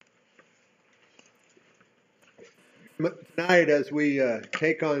Tonight, as we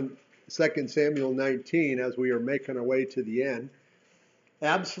take on 2 Samuel 19, as we are making our way to the end,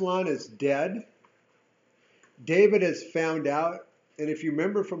 Absalom is dead. David has found out, and if you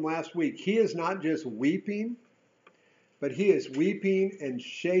remember from last week, he is not just weeping, but he is weeping and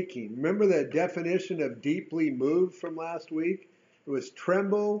shaking. Remember the definition of deeply moved from last week? It was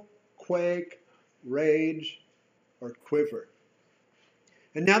tremble, quake, rage, or quiver.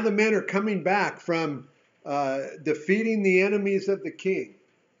 And now the men are coming back from defeating the enemies of the king.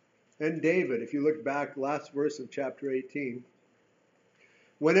 And David, if you look back, last verse of chapter 18,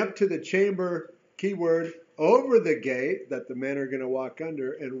 went up to the chamber, keyword, over the gate that the men are going to walk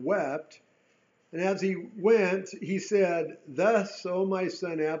under, and wept. And as he went, he said, "Thus, O my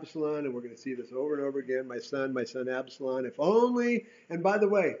son Absalom," and we're going to see this over and over again, my son Absalom, if only, and by the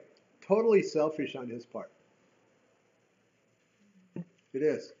way, totally selfish on his part. It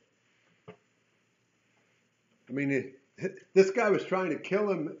is. I mean, this guy was trying to kill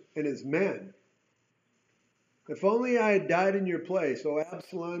him and his men. If only I had died in your place, O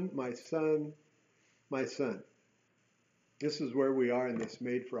Absalom, my son, my son. This is where we are in this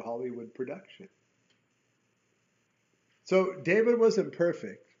made-for-Hollywood production. So David wasn't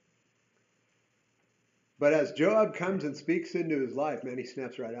perfect. But as Joab comes and speaks into his life, man, he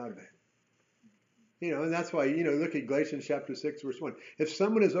snaps right out of it. And that's why, look at Galatians chapter 6, verse 1. If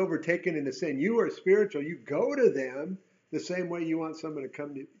someone is overtaken into sin, you are spiritual, you go to them the same way you want someone to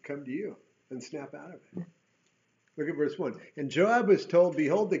come to you and snap out of it. Look at verse 1. And Joab was told,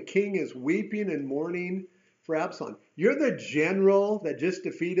 "Behold, the king is weeping and mourning for Absalom." You're the general that just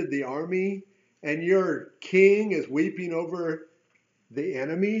defeated the army, and your king is weeping over the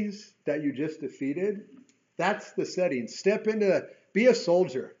enemies that you just defeated. That's the setting. Be a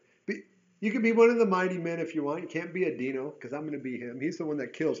soldier. You can be one of the mighty men if you want. You can't be a Dino, because I'm going to be him. He's the one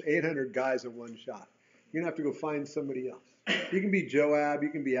that kills 800 guys in one shot. You're going to have to go find somebody else. You can be Joab. You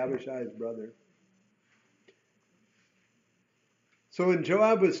can be Abishai's brother. So when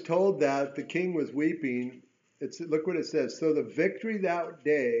Joab was told that the king was weeping, look what it says. So the victory that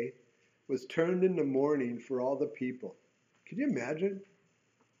day was turned into mourning for all the people. Could you imagine?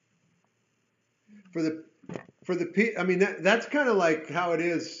 That's kind of like how it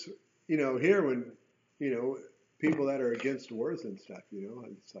is, here when, people that are against wars and stuff,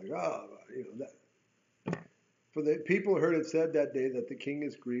 it's like, for the people heard it said that day that the king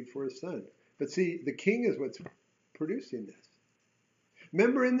is grieved for his son. But see, the king is what's producing this.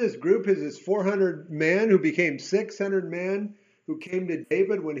 Remember in this group is this 400 men who became 600 men who came to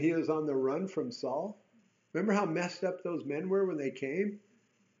David when he was on the run from Saul? Remember how messed up those men were when they came?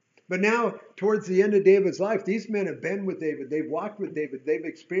 But now, towards the end of David's life, these men have been with David. They've walked with David. They've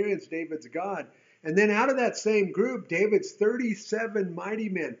experienced David's God. And then out of that same group, David's 37 mighty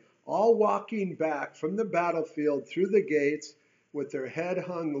men, all walking back from the battlefield through the gates with their head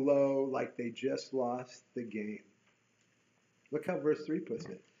hung low like they just lost the game. Look how verse 3 puts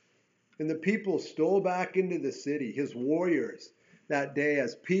it. And the people stole back into the city, his warriors, that day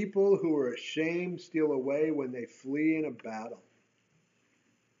as people who are ashamed steal away when they flee in a battle.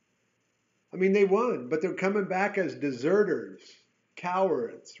 I mean, they won, but they're coming back as deserters,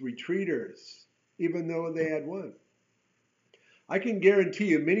 cowards, retreaters, even though they had won. I can guarantee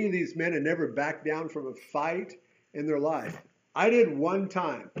you many of these men had never backed down from a fight in their life. I did one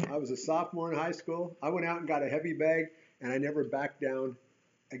time. I was a sophomore in high school. I went out and got a heavy bag, and I never backed down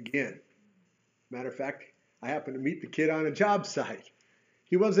again. Matter of fact, I happened to meet the kid on a job site.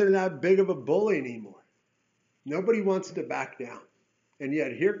 He wasn't that big of a bully anymore. Nobody wants to back down. And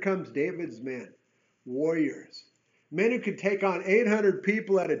yet here comes David's men, warriors, men who could take on 800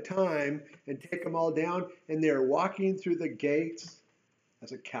 people at a time and take them all down, and they're walking through the gates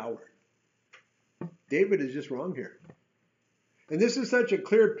as a coward. David is just wrong here. And this is such a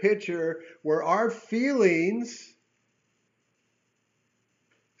clear picture where our feelings,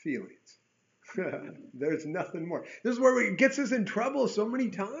 there's nothing more. This is where it gets us in trouble so many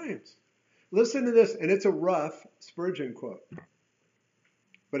times. Listen to this, and it's a rough Spurgeon quote.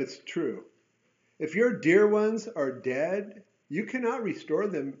 But it's true. If your dear ones are dead, you cannot restore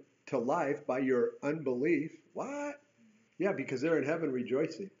them to life by your unbelief. What? Yeah, because they're in heaven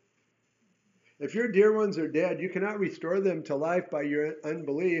rejoicing. If your dear ones are dead, you cannot restore them to life by your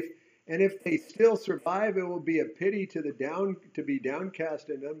unbelief. And if they still survive, it will be a pity to be downcast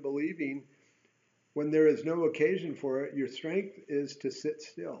and unbelieving when there is no occasion for it. Your strength is to sit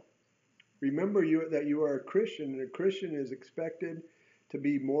still. Remember that you are a Christian, and a Christian is expected to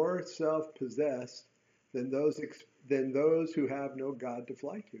be more self-possessed than those who have no God to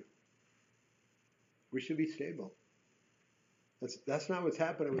fly to. We should be stable. That's not what's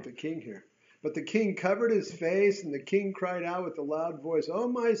happening with the king here. But the king covered his face, and the king cried out with a loud voice, "Oh,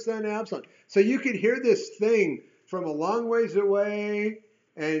 my son Absalom." So you could hear this thing from a long ways away,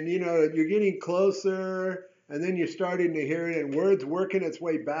 and you're getting closer, and then you're starting to hear it, and words working its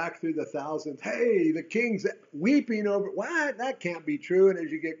way back through the thousands. Hey, the king's weeping over, what? That can't be true. And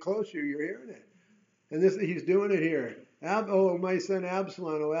as you get closer, you're hearing it. And he's doing it here. Oh, my son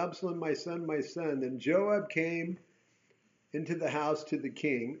Absalom, oh, Absalom, my son, my son. Then Joab came into the house to the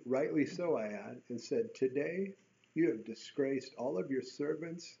king, rightly so, I add, and said, "Today you have disgraced all of your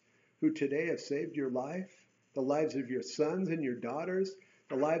servants who today have saved your life, the lives of your sons and your daughters,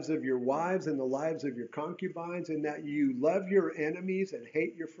 the lives of your wives and the lives of your concubines, and that you love your enemies and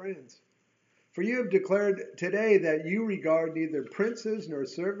hate your friends. For you have declared today that you regard neither princes nor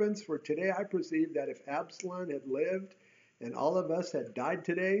servants, for today I perceive that if Absalom had lived and all of us had died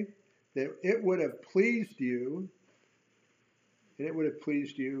today, that it would have pleased you, and it would have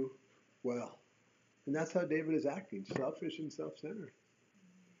pleased you well." And that's how David is acting, selfish and self-centered.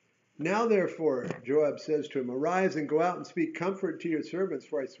 "Now, therefore," Joab says to him, "arise and go out and speak comfort to your servants,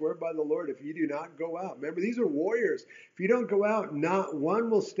 for I swear by the Lord, if you do not go out." Remember, these are warriors. If you don't go out, not one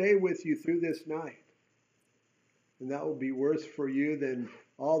will stay with you through this night. And that will be worse for you than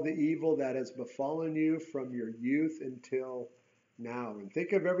all the evil that has befallen you from your youth until now. And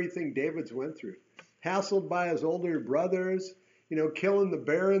think of everything David's went through. Hassled by his older brothers, killing the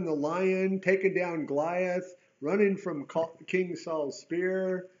bear and the lion, taking down Goliath, running from King Saul's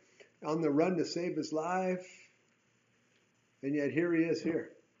spear, on the run to save his life. And yet here he is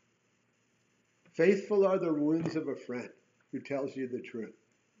here. Faithful are the wounds of a friend who tells you the truth,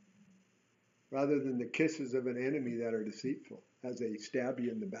 rather than the kisses of an enemy that are deceitful as they stab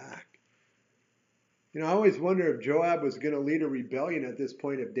you in the back. I always wonder if Joab was going to lead a rebellion at this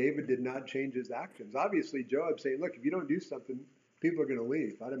point if David did not change his actions. Obviously, Joab's saying, look, if you don't do something, people are going to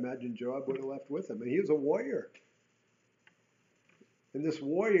leave. I'd imagine Joab would have left with him. And he was a warrior. And this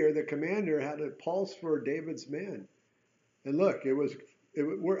warrior, the commander, had a pulse for David's men. And look,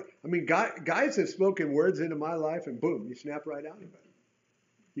 guys have spoken words into my life, and boom, you snap right out of it.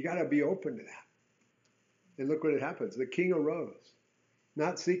 You got to be open to that. And look what happens. The king arose,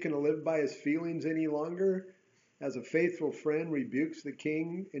 not seeking to live by his feelings any longer. As a faithful friend, rebukes the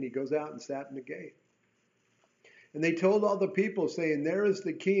king, and he goes out and sat in the gate. And they told all the people, saying, "There is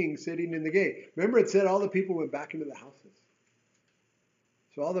the king sitting in the gate." Remember, it said all the people went back into the houses.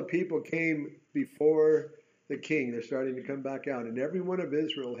 So all the people came before the king. They're starting to come back out. And every one of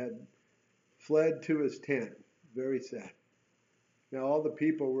Israel had fled to his tent. Very sad. Now all the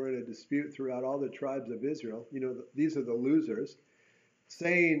people were in a dispute throughout all the tribes of Israel. These are the losers.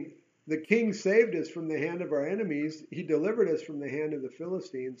 Saying, "The king saved us from the hand of our enemies. He delivered us from the hand of the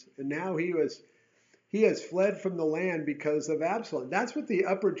Philistines. And now he has fled from the land because of Absalom." That's what the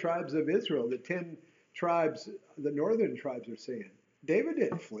upper tribes of Israel, the 10 tribes, the northern tribes, are saying. David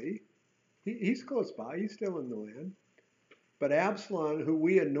didn't flee. He's close by. He's still in the land. But Absalom, who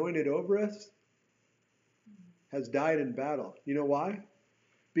we anointed over us, has died in battle. You know why?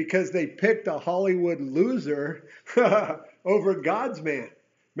 Because they picked a Hollywood loser over God's man.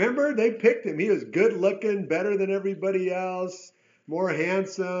 Remember, they picked him. He was good looking, better than everybody else, more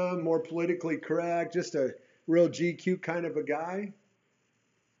handsome, more politically correct, just a real GQ kind of a guy.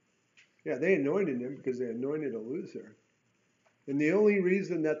 Yeah, they anointed him because they anointed a loser. And the only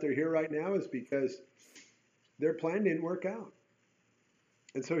reason that they're here right now is because their plan didn't work out.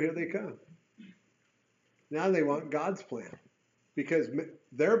 And so here they come. Now they want God's plan because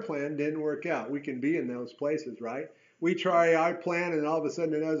their plan didn't work out. We can be in those places, right? We try our plan and all of a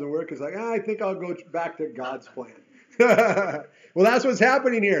sudden it doesn't work. It's like, I think I'll go back to God's plan. Well, that's what's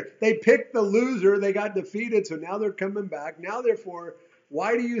happening here. They picked the loser. They got defeated. So now they're coming back. Now, therefore,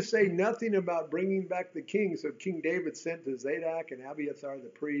 why do you say nothing about bringing back the king? So King David sent to Zadok and Abiathar the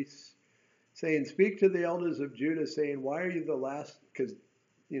priests, saying, "Speak to the elders of Judah, saying, why are you the last?" Because,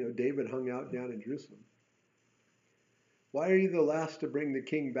 David hung out down in Jerusalem. "Why are you the last to bring the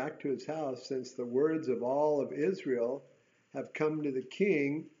king back to his house, since the words of all of Israel have come to the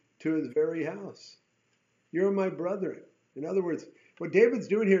king to his very house? You're my brethren." In other words, what David's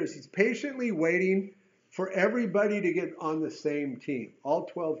doing here is he's patiently waiting for everybody to get on the same team, all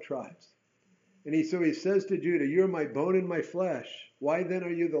 12 tribes. And so he says to Judah, "You're my bone and my flesh. Why then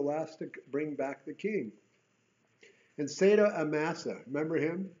are you the last to bring back the king?" And say to Amasa, remember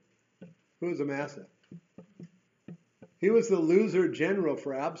him? Who was Amasa? He was the loser general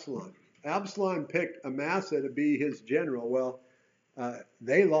for Absalom. Absalom picked Amasa to be his general. Well,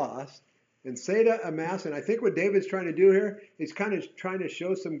 they lost. And say to Amasa, and I think what David's trying to do here is kind of trying to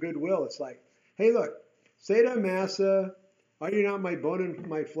show some goodwill. It's like, hey, look, say to Amasa, Are you not my bone and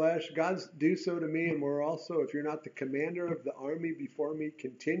my flesh? God's do so to me, and more also, if you're not the commander of the army before me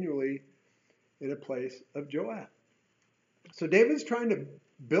continually in a place of Joab. So David's trying to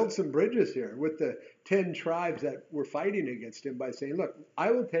build some bridges here with the 10 tribes that were fighting against him by saying, look, I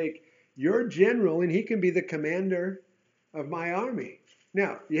will take your general and he can be the commander of my army.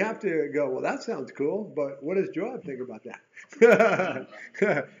 Now, you have to go, well, that sounds cool, but what does Joab think about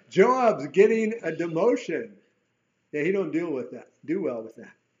that? Joab's getting a demotion. Yeah, he don't do well with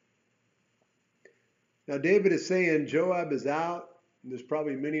that. Now, David is saying Joab is out. There's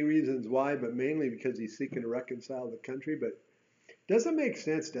probably many reasons why, but mainly because he's seeking to reconcile the country. But it doesn't make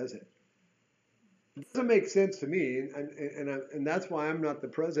sense, does it? It doesn't make sense to me, and that's why I'm not the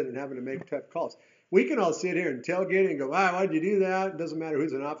president having to make tough calls. We can all sit here and tailgate and go, wow, why'd you do that? It doesn't matter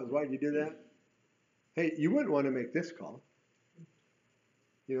who's in office. Why'd you do that? Hey, you wouldn't want to make this call.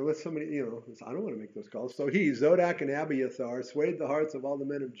 Let somebody, I don't want to make those calls. So he, Zodok and Abiathar, swayed the hearts of all the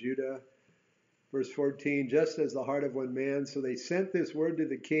men of Judah. Verse 14, just as the heart of one man. So they sent this word to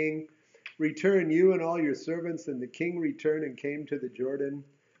the king, return you and all your servants. And the king returned and came to the Jordan,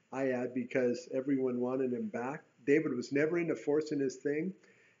 I add, because everyone wanted him back. David was never into forcing his thing.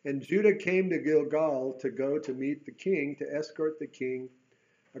 And Judah came to Gilgal to go to meet the king, to escort the king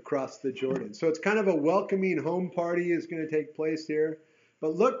across the Jordan. So it's kind of a welcoming home party is going to take place here.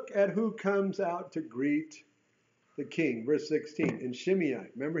 But look at who comes out to greet the king. Verse 16. And Shimei,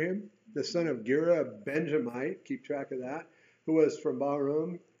 remember him? The son of Gera, a Benjamite, keep track of that, who was from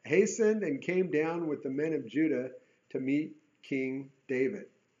Bahurim, hastened and came down with the men of Judah to meet King David.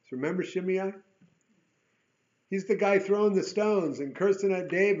 So remember Shimei? He's the guy throwing the stones and cursing at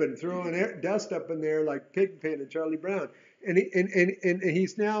David and throwing dust up in there like Pigpen and Charlie Brown. And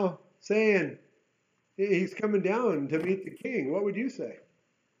he's now saying he's coming down to meet the king. What would you say?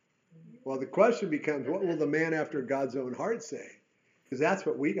 Well, the question becomes, what will the man after God's own heart say? Because that's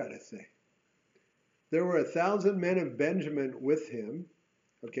what we got to say. There were 1,000 men of Benjamin with him.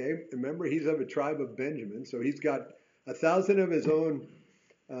 Okay, remember, he's of a tribe of Benjamin. So he's got 1,000 of his own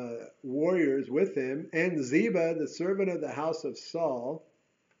warriors with him. And Ziba, the servant of the house of Saul,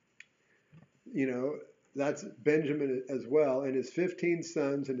 that's Benjamin as well, and his 15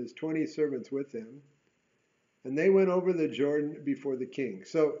 sons and his 20 servants with him. And they went over the Jordan before the king.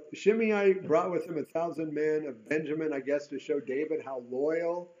 So Shimei brought with him 1,000 men of Benjamin, I guess, to show David how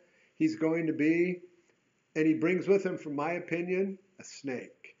loyal he's going to be. And he brings with him, from my opinion, a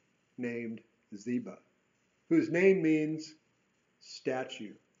snake named Ziba, whose name means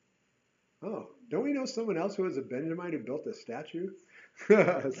statue. Oh, don't we know someone else who was a Benjamite who built a statue?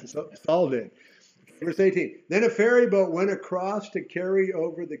 Saul did. Verse 18. Then a ferry boat went across to carry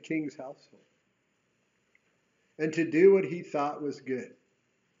over the king's household and to do what he thought was good.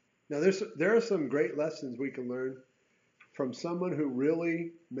 Now, there are some great lessons we can learn from someone who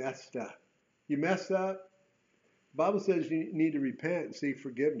really messed up. You messed up, the Bible says you need to repent and seek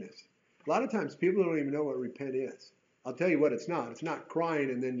forgiveness. A lot of times people don't even know what repent is. I'll tell you what it's not. It's not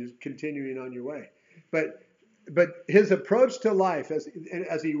crying and then just continuing on your way. But his approach to life,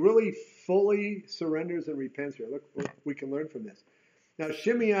 as he really fully surrenders and repents here, look, we can learn from this. Now,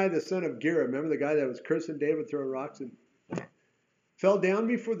 Shimei, the son of Gera, remember the guy that was cursing David, throwing rocks, and fell down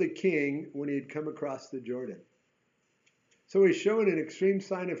before the king when he had come across the Jordan. So he's showing an extreme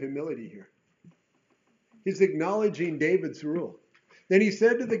sign of humility here. He's acknowledging David's rule. Then he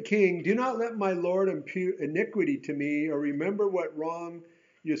said to the king, do not let my lord impute iniquity to me, or remember what wrong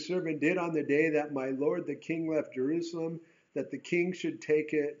your servant did on the day that my lord the king left Jerusalem, that the king should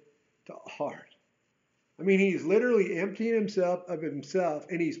take it to heart. I mean, he's literally emptying himself of himself,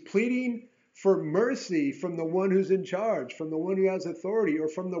 and he's pleading for mercy from the one who's in charge, from the one who has authority, or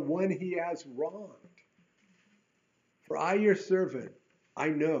from the one he has wronged. For I, your servant, I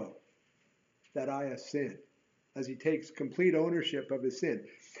know that I have sinned, as he takes complete ownership of his sin.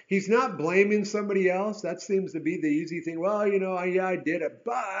 He's not blaming somebody else. That seems to be the easy thing. Well, I did it,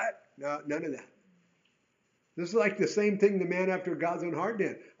 but no, none of that. This is like the same thing the man after God's own heart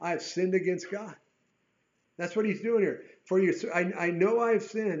did. I have sinned against God. That's what he's doing here. I know I have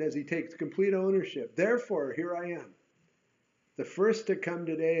sinned, as he takes complete ownership. Therefore, here I am, the first to come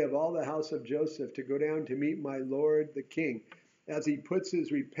today of all the house of Joseph, to go down to meet my Lord the King, as he puts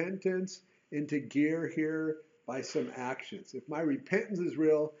his repentance into gear here by some actions. If my repentance is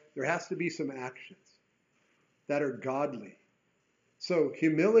real, there has to be some actions that are godly. So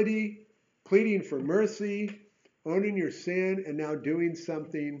humility, pleading for mercy, owning your sin, and now doing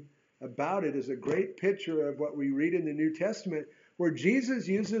something about it is a great picture of what we read in the New Testament, where Jesus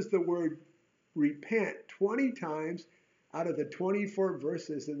uses the word repent 20 times out of the 24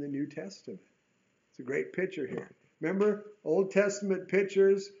 verses in the New Testament. It's a great picture here. Remember, Old Testament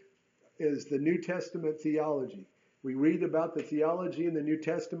pictures is the New Testament theology. We read about the theology in the New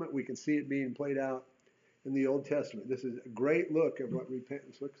Testament. We can see it being played out in the Old Testament. This is a great look at what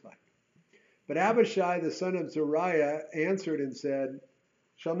repentance looks like. But Abishai, the son of Zeruiah, answered and said,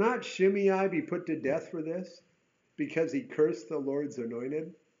 shall not Shimei be put to death for this, because he cursed the Lord's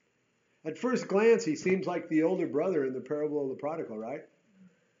anointed? At first glance, he seems like the older brother in the parable of the prodigal, right?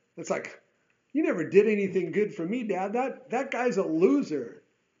 It's like, you never did anything good for me, Dad. That guy's a loser.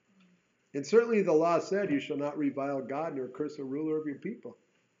 And certainly the law said, you shall not revile God nor curse a ruler of your people.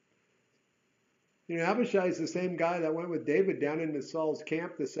 You know, Abishai is the same guy that went with David down into Saul's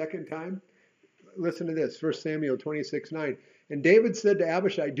camp the second time. Listen to this, 1 Samuel 26:9. And David said to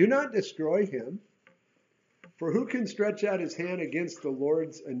Abishai, do not destroy him, for who can stretch out his hand against the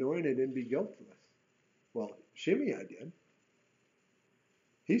Lord's anointed and be guiltless? Well, Shimei did.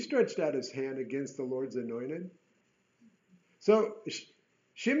 He stretched out his hand against the Lord's anointed. So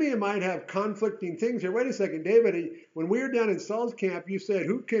Shimei might have conflicting things here. Wait a second, David, when we were down in Saul's camp, you said,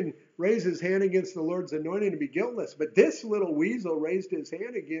 who can raise his hand against the Lord's anointed and be guiltless? But this little weasel raised his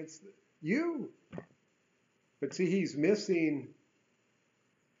hand against you. But see, he's missing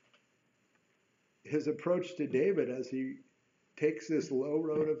his approach to David as he takes this low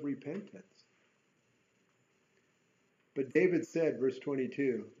road of repentance. But David said, verse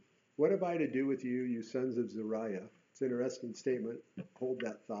 22, what have I to do with you, you sons of Zeruiah? It's an interesting statement. Hold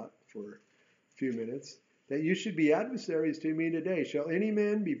that thought for a few minutes. That you should be adversaries to me today. Shall any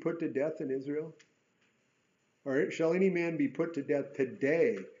man be put to death in Israel? Or shall any man be put to death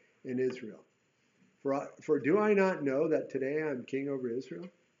today in Israel? For do I not know that today I'm king over Israel?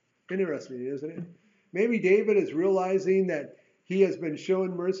 Interesting, isn't it? Maybe David is realizing that he has been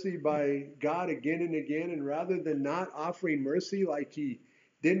shown mercy by God again and again, and rather than not offering mercy like he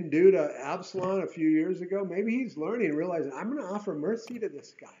didn't do to Absalom a few years ago, maybe he's learning and realizing, I'm going to offer mercy to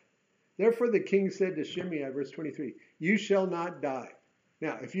this guy. Therefore the king said to Shimei, verse 23, you shall not die.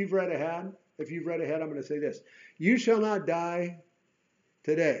 Now, if you've read ahead, I'm going to say this. You shall not die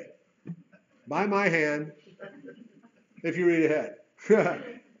today by my hand if you read ahead.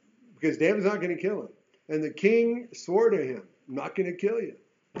 Because David's not going to kill him. And the king swore to him, I'm not going to kill you.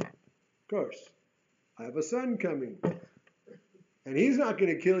 Of course, I have a son coming. And he's not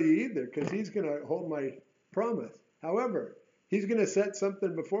going to kill you either, because he's going to hold my promise. However, he's going to set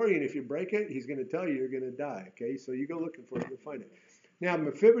something before you, and if you break it, he's going to tell you you're going to die. Okay, so you go looking for it, you'll find it. Now,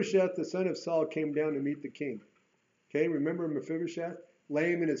 Mephibosheth, the son of Saul, came down to meet the king. Okay, remember Mephibosheth?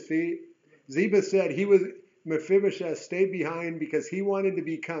 Lame in his feet. Ziba said Mephibosheth stayed behind because he wanted to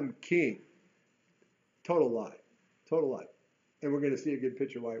become king. Total lie. Total lie. And we're going to see a good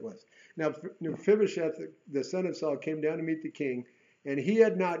picture why it was. Now, Mephibosheth, the son of Saul, came down to meet the king, and he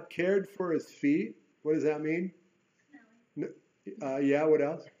had not cared for his feet. What does that mean? Yeah, what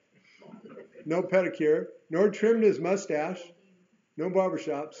else? No pedicure, nor trimmed his mustache, no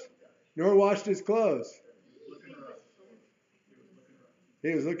barbershops, nor washed his clothes.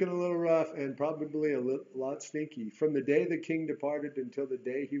 He was looking a little rough and probably a lot stinky from the day the king departed until the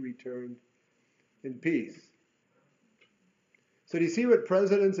day he returned in peace. So do you see what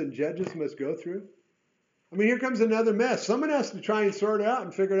presidents and judges must go through? I mean, here comes another mess. Someone has to try and sort it out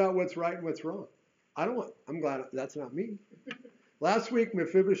and figure out what's right and what's wrong. I'm glad that's not me. Last week,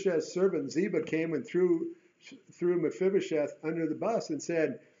 Mephibosheth's servant Ziba came and threw Mephibosheth under the bus and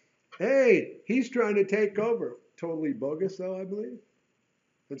said, hey, he's trying to take over. Totally bogus, though, I believe.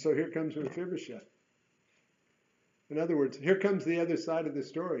 And so here comes Mephibosheth. In other words, here comes the other side of the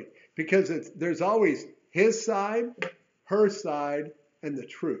story. Because there's always his side, her side, and the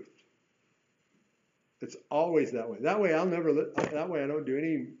truth. It's always that way. That way I don't do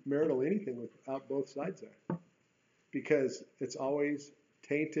any marital anything without both sides there. Because it's always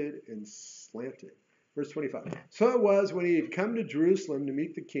tainted and slanted. Verse 25. So it was when he had come to Jerusalem to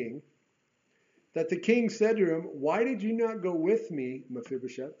meet the king, that the king said to him, why did you not go with me,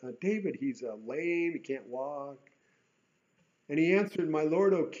 Mephibosheth? David, he's lame, he can't walk. And he answered, my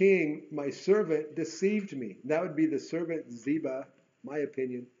lord, O king, my servant deceived me. That would be the servant Ziba, my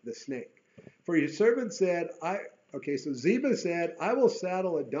opinion, the snake. For your servant said, so Ziba said, I will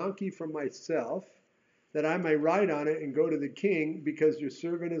saddle a donkey for myself, that I may ride on it and go to the king, because your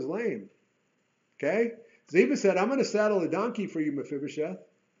servant is lame. Okay? Ziba said, I'm going to saddle a donkey for you, Mephibosheth.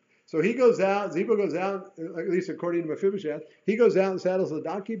 So he goes out, Ziba goes out, at least according to Mephibosheth, he goes out and saddles the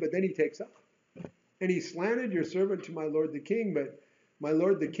donkey, but then he takes off. And he slandered your servant to my lord the king, but my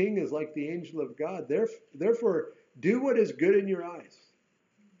lord the king is like the angel of God. Therefore, do what is good in your eyes.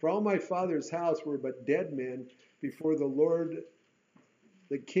 For all my father's house were but dead men before the Lord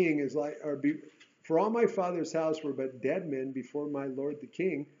the king is like, For all my father's house were but dead men before my lord the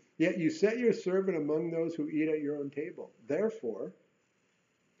king, yet you set your servant among those who eat at your own table. Therefore,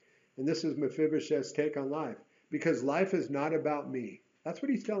 and this is Mephibosheth's take on life, because life is not about me. That's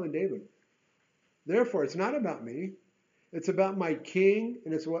what he's telling David. Therefore, it's not about me. It's about my king,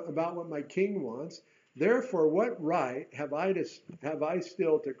 and it's about what my king wants. Therefore, what right have I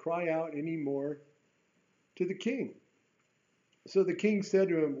still to cry out any more to the king? So the king said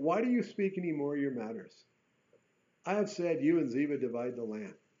to him, why do you speak any more of your matters? I have said, you and Ziba divide the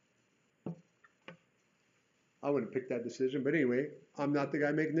land. I wouldn't pick that decision, but anyway, I'm not the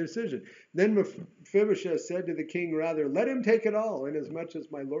guy making the decision. Then Mephibosheth said to the king, rather, let him take it all, inasmuch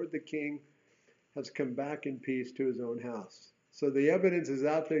as my lord the king has come back in peace to his own house. So the evidence is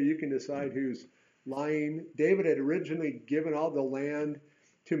out there. You can decide who's lying. David had originally given all the land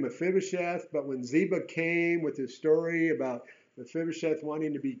to Mephibosheth, but when Ziba came with his story about Mephibosheth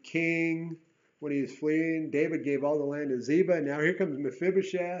wanting to be king when he was fleeing, David gave all the land to Ziba. And now here comes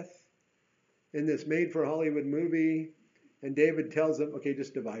Mephibosheth in this made-for-Hollywood movie, and David tells him, okay,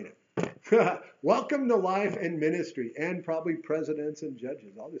 just divide it. Welcome to life and ministry, and probably presidents and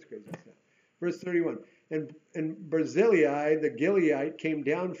judges, all this crazy stuff. Verse 31, and Barzillai, the Gileadite, came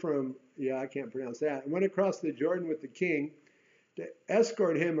down from, I can't pronounce that, and went across the Jordan with the king to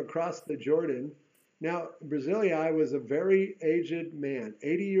escort him across the Jordan. Now, Barzillai was a very aged man,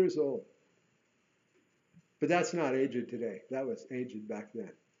 80 years old. But that's not aged today. That was aged back then.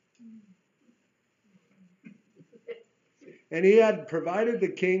 And he had provided the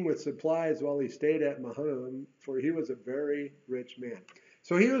king with supplies while he stayed at Mahanaim, for he was a very rich man.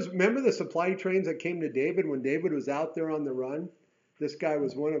 So remember the supply trains that came to David when David was out there on the run? This guy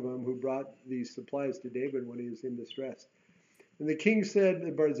was one of them who brought these supplies to David when he was in distress. And the king said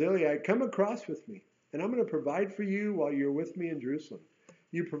to Barzillai, come across with me, and I'm going to provide for you while you're with me in Jerusalem.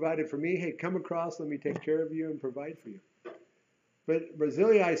 You provided for me. Hey, come across, let me take care of you and provide for you. But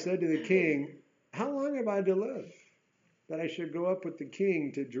Barzillai said to the king, how long have I to live that I should go up with the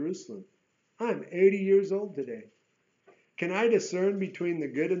king to Jerusalem? I'm 80 years old today. Can I discern between the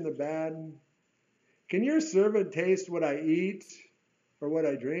good and the bad? Can your servant taste what I eat or what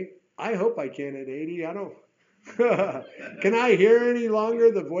I drink? I hope I can at 80. I don't. Can I hear any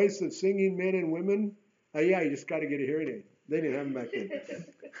longer the voice of singing men and women? Yeah, you just got to get a hearing aid. They didn't have them back then.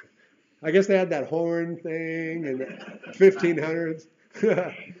 I guess they had that horn thing in the 1500s.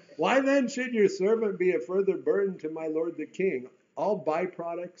 Why then should your servant be a further burden to my lord the king? All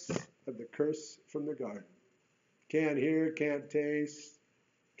byproducts of the curse from the garden. Can't hear, can't taste,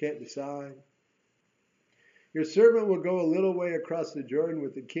 can't decide. Your servant will go a little way across the Jordan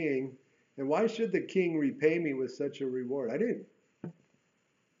with the king, and why should the king repay me with such a reward? I didn't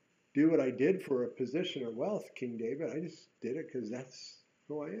do what I did for a position of wealth, King David. I just did it because that's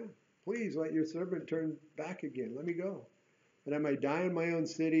who I am. Please let your servant turn back again. Let me go, that I might die in my own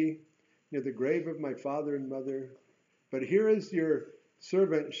city, near the grave of my father and mother. But here is your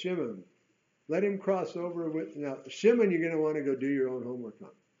servant Shimon. Let him cross over with, now Shimon you're going to want to go do your own homework on.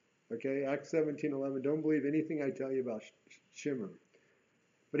 Okay, Acts 17:11. Don't believe anything I tell you about Shimon.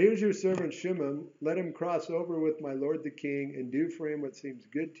 But here's your servant Shimon. Let him cross over with my lord the king, and do for him what seems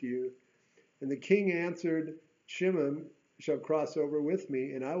good to you. And the king answered, Shimon shall cross over with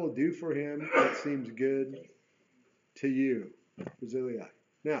me, and I will do for him what seems good to you. Barzillai.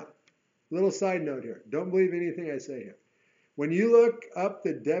 Now, little side note here. Don't believe anything I say here. When you look up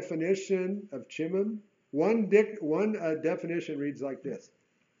the definition of Shimon, one definition reads like this.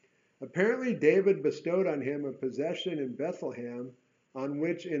 Apparently David bestowed on him a possession in Bethlehem on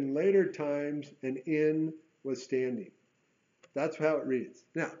which in later times an inn was standing. That's how it reads.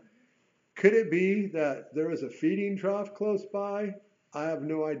 Now, could it be that there was a feeding trough close by? I have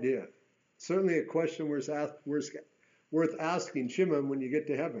no idea. Certainly a question worth asking Shimon when you get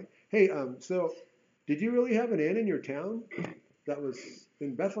to heaven. Hey, so did you really have an inn in your town that was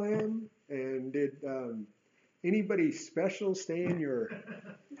in Bethlehem? And did anybody special stay in your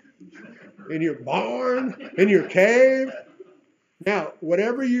barn, in your cave? Now,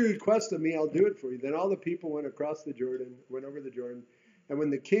 whatever you request of me, I'll do it for you. Then all the people went over the Jordan. And when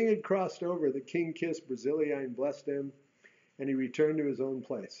the king had crossed over, the king kissed Barzillai and blessed him, and he returned to his own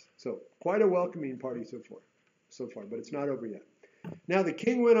place. So quite a welcoming party so far, but it's not over yet. Now the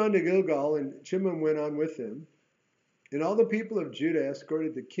king went on to Gilgal, and Shimon went on with him. And all the people of Judah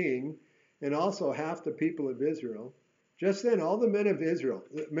escorted the king, and also half the people of Israel. Just then all the men of Israel,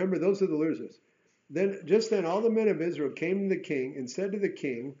 remember those are the losers. Just then all the men of Israel came to the king and said to the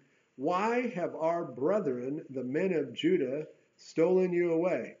king, why have our brethren, the men of Judah, stolen you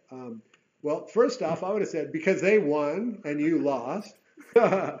away? Well, first off, I would have said, because they won and you lost.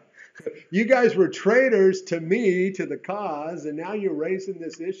 You guys were traitors to me, to the cause, and now you're raising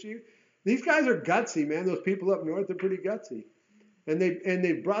this issue. These guys are gutsy, man. Those people up north are pretty gutsy. And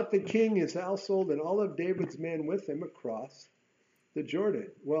they brought the king, his household, and all of David's men with him across the Jordan.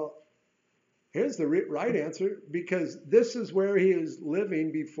 Well, here's the right answer, because this is where he is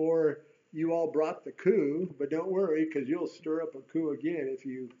living before you all brought the coup. But don't worry, because you'll stir up a coup again if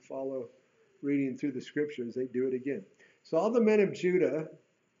you follow reading through the scriptures. They do it again. So all the men of Judah,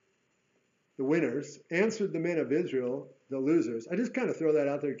 the winners, answered the men of Israel, the losers. I just kind of throw that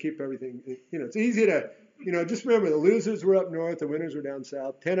out there to keep everything, it's easy to, just remember the losers were up north, the winners were down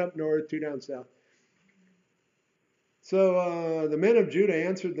south, 10 up north, 2 down south. So the men of Judah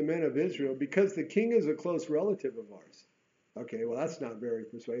answered the men of Israel, because the king is a close relative of ours. Okay, well, that's not very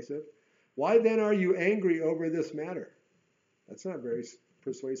persuasive. Why then are you angry over this matter? That's not very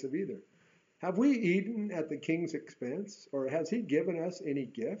persuasive either. Have we eaten at the king's expense, or has he given us any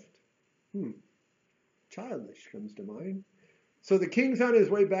gift? Childish comes to mind. So the king's on his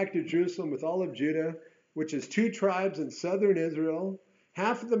way back to Jerusalem with all of Judah, which is 2 tribes in southern Israel.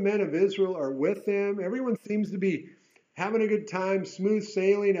 Half of the men of Israel are with him. Everyone seems to be having a good time, smooth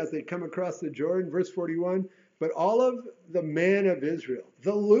sailing as they come across the Jordan. Verse 41, but all of the men of Israel,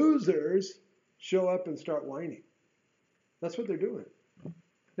 the losers, show up and start whining. That's what they're doing.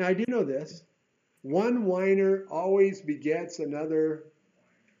 Now, I do know this. One whiner always begets another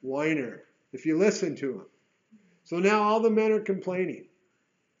whiner, if you listen to them. So now all the men are complaining.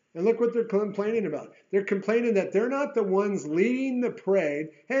 And look what they're complaining about. They're complaining that they're not the ones leading the parade.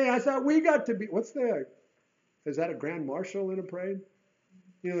 Hey, I thought we got to be, is that a grand marshal in a parade?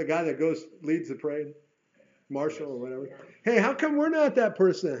 The guy that leads the parade? Marshal or whatever. Hey, how come we're not that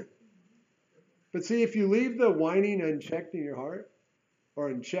person? But see, if you leave the whining unchecked in your heart, or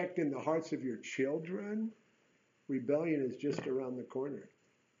unchecked in the hearts of your children, rebellion is just around the corner.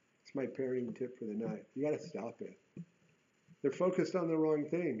 It's my parenting tip for the night. You got to stop it. They're focused on the wrong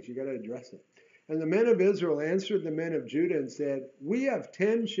things. You got to address it. And the men of Israel answered the men of Judah and said, we have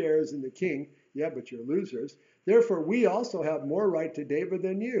 10 shares in the king. Yeah, but you're losers. Therefore, we also have more right to David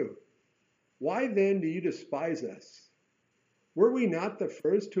than you. Why then do you despise us? Were we not the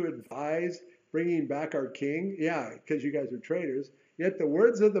first to advise bringing back our king? Yeah, because you guys are traitors. Yet the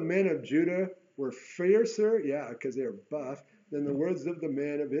words of the men of Judah were fiercer, yeah, because they're buff, than the words of the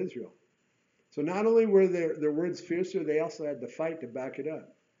men of Israel. So not only were their words fiercer, they also had to fight to back it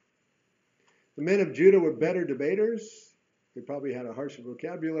up. The men of Judah were better debaters. They probably had a harsher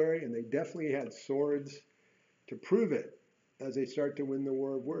vocabulary, and they definitely had swords to prove it as they start to win the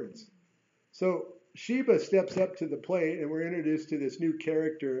war of words. So Sheba steps up to the plate, and we're introduced to this new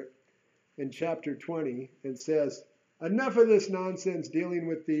character in chapter 20 and says, enough of this nonsense dealing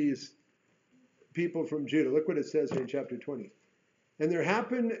with these people from Judah. Look what it says here in chapter 20. And there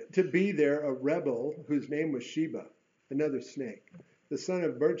happened to be there a rebel whose name was Sheba, another snake, the son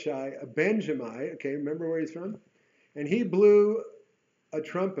of Berchai, a Benjamite. Okay, remember where he's from? And he blew a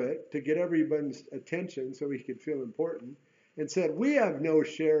trumpet to get everyone's attention so he could feel important and said, we have no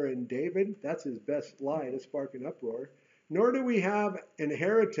share in David. That's his best lie to spark an uproar. Nor do we have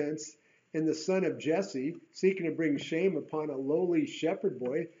inheritance in the son of Jesse, seeking to bring shame upon a lowly shepherd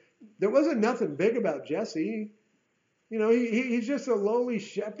boy. There wasn't nothing big about Jesse. He's just a lowly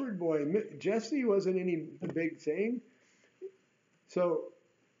shepherd boy. Jesse wasn't any big thing. So,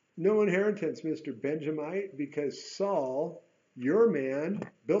 no inheritance, Mr. Benjamite, because Saul, your man,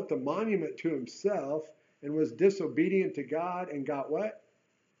 built a monument to himself and was disobedient to God and got what?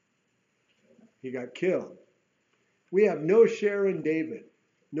 He got killed. We have no share in David,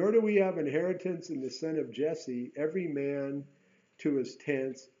 nor do we have inheritance in the son of Jesse, every man to his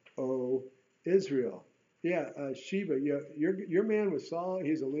tents, O Israel. Yeah, Sheba, your man was Saul.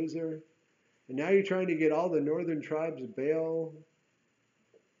 He's a loser. And now you're trying to get all the northern tribes of Baal.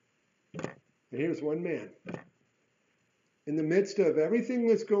 And here's one man. In the midst of everything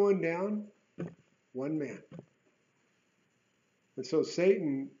that's going down, one man. And so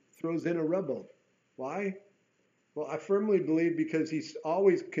Satan throws in a rebel. Why? Well, I firmly believe because he's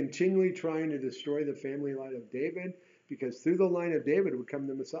always continually trying to destroy the family line of David, because through the line of David would come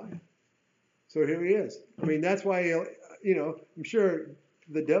the Messiah. So here he is. I mean, that's why, I'm sure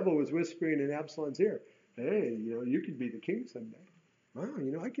the devil was whispering in Absalom's ear, hey, you could be the king someday. Wow,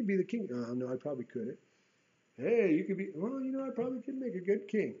 I could be the king. No, I probably couldn't. Hey, you could be, I probably could make a good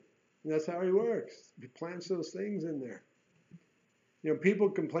king. And that's how he works. He plants those things in there. People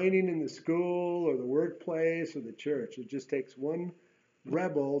complaining in the school or the workplace or the church. It just takes one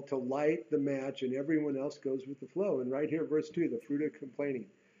rebel to light the match and everyone else goes with the flow. And right here, verse 2, the fruit of complaining.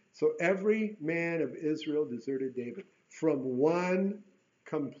 So every man of Israel deserted David, from one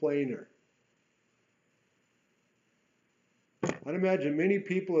complainer. I'd imagine many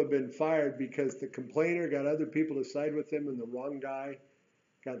people have been fired because the complainer got other people to side with him and the wrong guy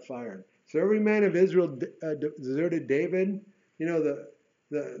got fired. So every man of Israel deserted David. You know,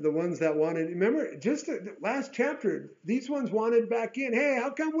 the ones that wanted, remember, just the last chapter, these ones wanted back in. Hey,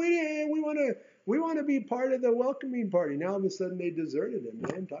 how come we want to be part of the welcoming party? Now all of a sudden they deserted him,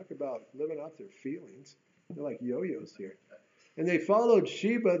 man. Talk about living off their feelings. They're like yo-yos here. And they followed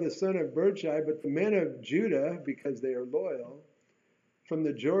Sheba, the son of Birchai, but the men of Judah, because they are loyal, from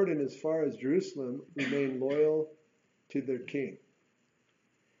the Jordan as far as Jerusalem, remain loyal to their king.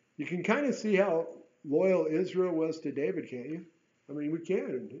 You can kind of see how loyal Israel was to David, can't you? I mean, we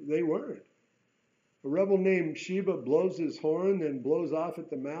can. They weren't. A rebel named Sheba blows his horn, then blows off at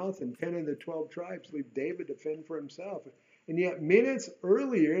the mouth, and 10 of the 12 tribes leave David to fend for himself. And yet, minutes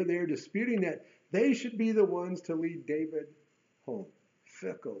earlier, they are disputing that they should be the ones to lead David home.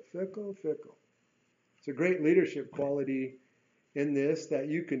 Fickle, fickle, fickle. It's a great leadership quality in this, that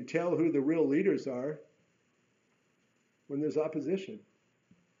you can tell who the real leaders are when there's opposition.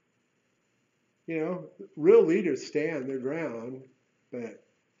 You know, real leaders stand their ground, but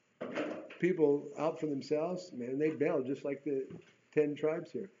people out for themselves, man, they bail just like the 10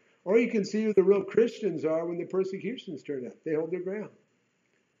 tribes here. Or you can see who the real Christians are when the persecutions turn up. They hold their ground.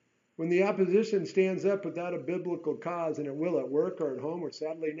 When the opposition stands up without a biblical cause, and it will at work or at home, or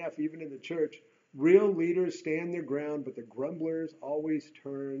sadly enough, even in the church, real leaders stand their ground, but the grumblers always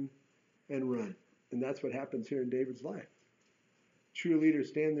turn and run. And that's what happens here in David's life. True leaders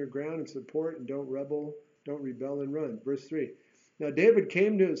stand their ground and support and don't rebel, don't rebel and run. Verse 3. Now David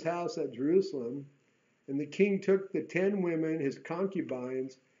came to his house at Jerusalem, and the king took the 10 women, his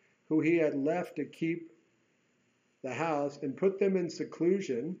concubines, who he had left to keep the house, and put them in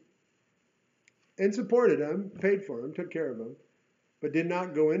seclusion, and supported them, paid for them, took care of them, but did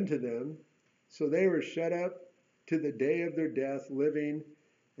not go into them. So they were shut up to the day of their death, living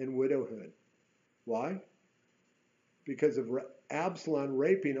in widowhood. Why? Because of Absalom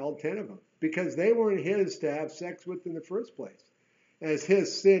raping all 10 of them. Because they weren't his to have sex with in the first place. As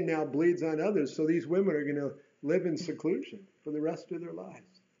his sin now bleeds on others, so these women are going to live in seclusion for the rest of their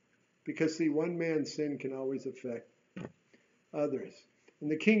lives. Because, see, one man's sin can always affect others. And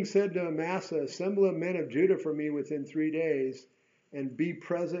the king said to Amasa, assemble the men of Judah for me within 3 days, and be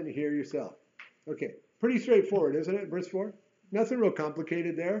present here yourself. Okay, pretty straightforward, isn't it? Verse 4. Nothing real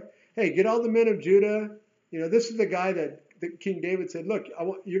complicated there. Hey, get all the men of Judah. You know, this is the guy that King David said, look,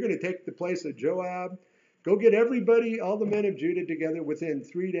 you're going to take the place of Joab. Go get everybody, all the men of Judah together within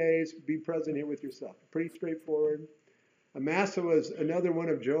 3 days. Be present here with yourself. Pretty straightforward. Amasa was another one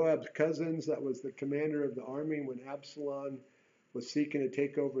of Joab's cousins that was the commander of the army when Absalom was seeking to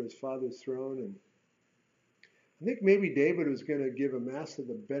take over his father's throne. And I think maybe David was going to give Amasa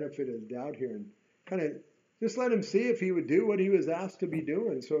the benefit of the doubt here and kind of just let him see if he would do what he was asked to be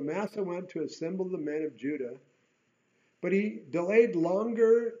doing. So Amasa went to assemble the men of Judah, but he delayed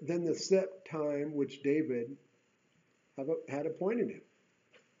longer than the set time which David had appointed him.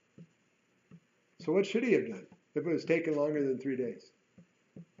 So what should he have done if it was taking longer than 3 days?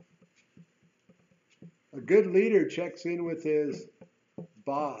 A good leader checks in with his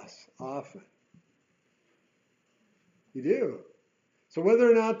boss often. You do. So whether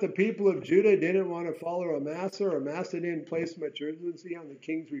or not the people of Judah didn't want to follow Amasa, or Amasa didn't place much urgency on the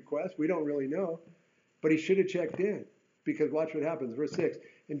king's request, we don't really know. But he should have checked in. Because watch what happens. Verse 6.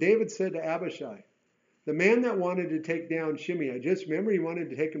 And David said to Abishai, the man that wanted to take down Shimei, just remember he wanted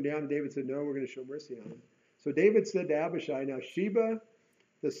to take him down, and David said, no, we're going to show mercy on him. So David said to Abishai, now Sheba,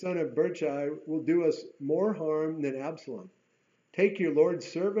 the son of Birchai, will do us more harm than Absalom. Take your Lord's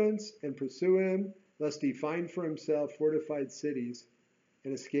servants and pursue him, lest he find for himself fortified cities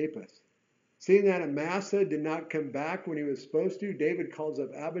and escape us. Seeing that Amasa did not come back when he was supposed to, David calls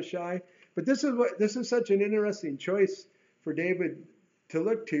up Abishai. But this is such an interesting choice for David to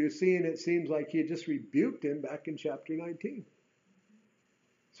look to, seeing it seems like he had just rebuked him back in chapter 19.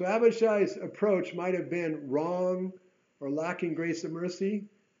 So Abishai's approach might have been wrong or lacking grace and mercy,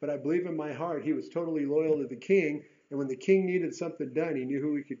 but I believe in my heart he was totally loyal to the king, and when the king needed something done, he knew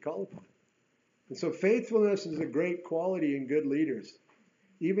who he could call upon. And so faithfulness is a great quality in good leaders,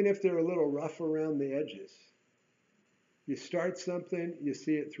 even if they're a little rough around the edges. You start something, you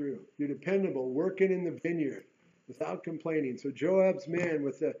see it through. You're dependable, working in the vineyard without complaining. So Joab's men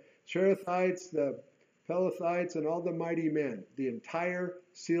with the Cherethites, the Pelethites, and all the mighty men, the entire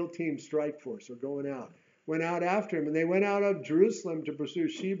SEAL team strike force are going out, went out after him. And they went out of Jerusalem to pursue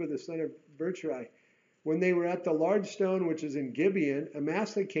Sheba, the son of Birchai. When they were at the large stone, which is in Gibeon,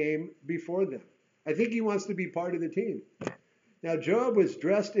 Amasa came before them. I think he wants to be part of the team. Now Joab was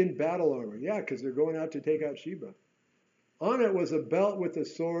dressed in battle armor. Yeah, because they're going out to take out Sheba. On it was a belt with a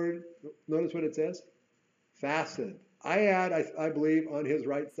sword. Notice what it says? Fastened. I believe, on his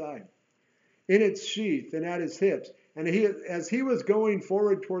right side. In its sheath and at his hips. And as he was going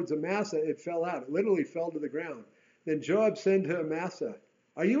forward towards Amasa, it fell out. It literally fell to the ground. Then Joab said to Amasa,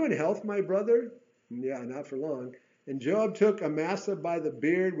 "Are you in health, my brother?" "Yeah, not for long." And Joab took Amasa by the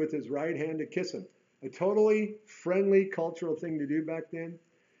beard with his right hand to kiss him. A totally friendly cultural thing to do back then.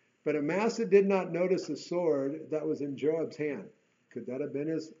 But Amasa did not notice the sword that was in Joab's hand. Could that have been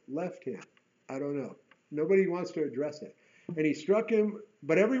his left hand? I don't know. Nobody wants to address it. And he struck him,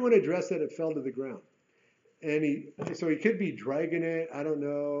 but everyone addressed it, it fell to the ground. And so he could be dragging it. I don't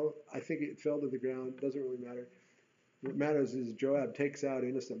know. I think it fell to the ground. Doesn't really matter. What matters is Joab takes out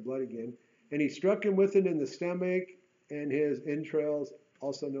innocent blood again. And he struck him with it in the stomach, and his entrails,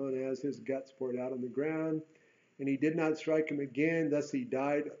 also known as his guts, poured out on the ground. And he did not strike him again, thus he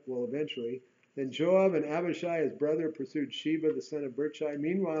died, well, eventually. Then Joab and Abishai, his brother, pursued Sheba, the son of Birchai.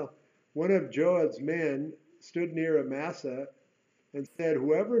 Meanwhile, one of Joab's men stood near Amasa and said,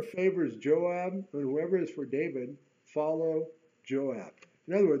 "Whoever favors Joab and whoever is for David, follow Joab."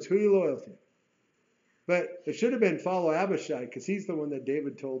 In other words, who are you loyal to? But it should have been follow Abishai, because he's the one that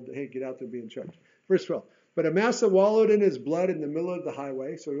David told, "Hey, get out there and be in charge." Verse 12. But Amasa wallowed in his blood in the middle of the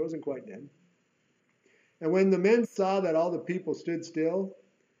highway, so he wasn't quite dead. And when the men saw that all the people stood still,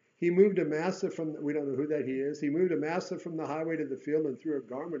 he moved Amasa we don't know who that he is, he moved Amasa from the highway to the field and threw a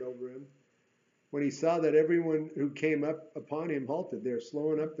garment over him. When he saw that everyone who came up upon him halted, they're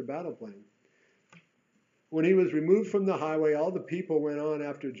slowing up the battle plan. When he was removed from the highway, all the people went on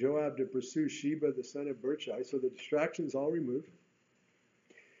after Joab to pursue Sheba, the son of Birchai, so the distractions all removed.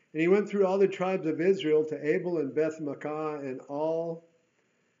 And he went through all the tribes of Israel to Abel and Beth Makkah and all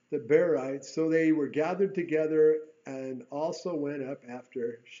the Berites, so they were gathered together and also went up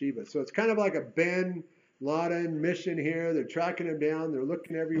after Sheba. So it's kind of like a Ben Laden mission here. They're tracking him down. They're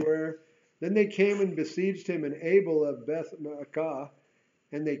looking everywhere. Then they came and besieged him in Abel of Beth Makkah,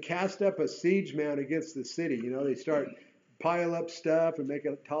 and they cast up a siege mount against the city. You know, they start pile up stuff and make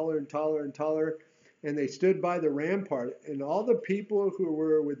it taller and taller and taller. And they stood by the rampart, and all the people who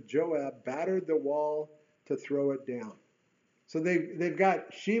were with Joab battered the wall to throw it down. So they've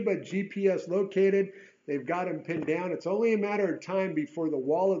got Sheba GPS located. They've got him pinned down. It's only a matter of time before the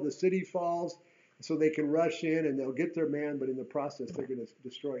wall of the city falls, so they can rush in and they'll get their man. But in the process, they're going to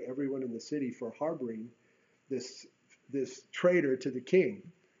destroy everyone in the city for harboring this traitor to the king.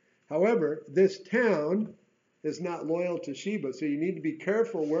 However, this town is not loyal to Sheba, so you need to be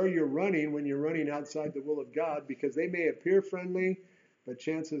careful where you're running when you're running outside the will of God, because they may appear friendly, but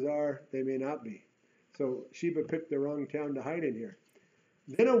chances are they may not be. So Sheba picked the wrong town to hide in here.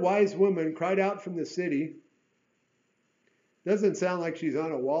 Then a wise woman cried out from the city. Doesn't sound like she's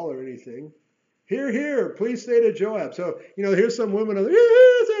on a wall or anything. "Hear, hear, please say to Joab." So, here's some woman, "Hear,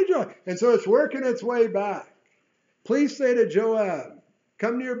 hear, say to Joab." And so it's working its way back. "Please say to Joab,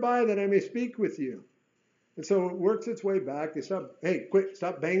 come nearby that I may speak with you." And so it works its way back. They stop, "Hey, quick,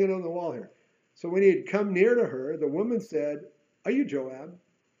 stop banging on the wall here." So when he had come near to her, the woman said, "Are you Joab?"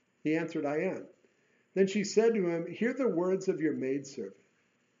 He answered, "I am." Then she said to him, "Hear the words of your maidservant."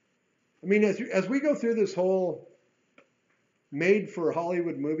 I mean, as we go through this whole made for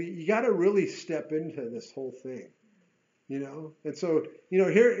Hollywood movie, you got to really step into this whole thing, And so,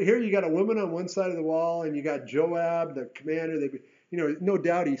 here you got a woman on one side of the wall, and you got Joab, the commander. No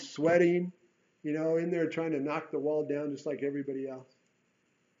doubt he's sweating, in there trying to knock the wall down just like everybody else.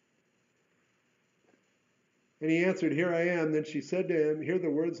 And he answered, "Here I am." Then she said to him, "Hear the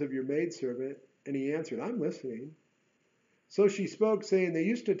words of your maidservant." And he answered, "I'm listening." So she spoke, saying, "They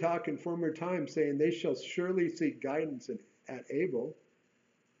used to talk in former times, saying, they shall surely seek guidance at Abel.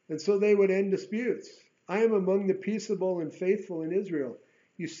 And so they would end disputes. I am among the peaceable and faithful in Israel.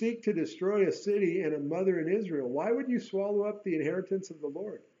 You seek to destroy a city and a mother in Israel. Why would you swallow up the inheritance of the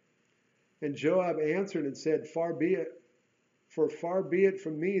Lord?" And Joab answered and said, far be it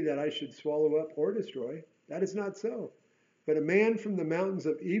from me that I should swallow up or destroy. That is not so. But a man from the mountains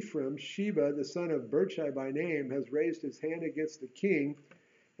of Ephraim, Sheba, the son of Birchai by name, has raised his hand against the king,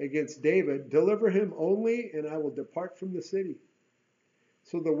 against David. Deliver him only, and I will depart from the city.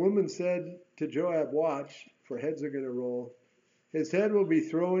 So the woman said to Joab, "Watch, for heads are going to roll. His head will be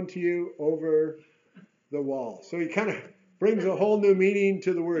thrown to you over the wall." So he kind of brings a whole new meaning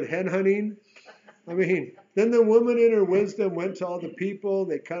to the word head hunting. Then the woman in her wisdom went to all the people.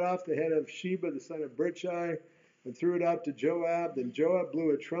 They cut off the head of Sheba, the son of Birchai, and threw it out to Joab. Then Joab blew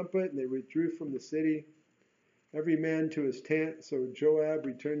a trumpet, and they withdrew from the city, every man to his tent. So Joab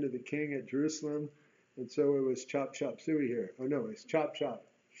returned to the king at Jerusalem. And so it was chop chop suey here. Oh no, it's chop chop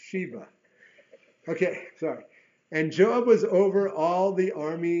Sheba. Okay, sorry. And Joab was over all the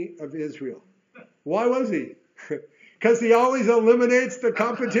army of Israel. Why was he? Because he always eliminates the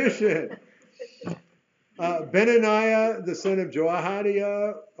competition. Benaniah, the son of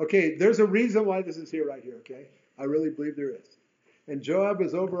Jehoiada. Okay, there's a reason why this is here right here, okay? I really believe there is. And Joab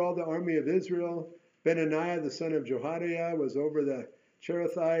was over all the army of Israel. Benaniah, the son of Jehoiada, was over the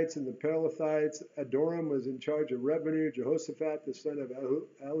Cherethites and the Pelethites. Adoram was in charge of revenue. Jehoshaphat, the son of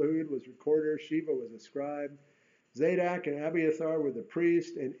Elihud, was recorder. Sheba was a scribe. Zadok and Abiathar were the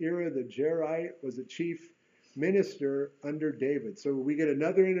priest. And Ira the Jerite was the chief minister under David. So we get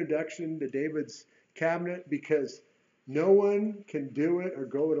another introduction to David's cabinet, because no one can do it or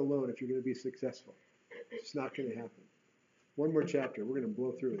go it alone if you're going to be successful. It's not going to happen. One more chapter. We're going to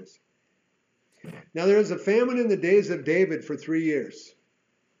blow through this. Now there was a famine in the days of David for 3 years.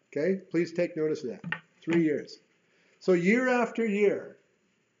 Okay? Please take notice of that. 3 years. So year after year.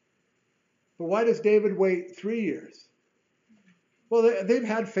 But why does David wait 3 years? Well, they've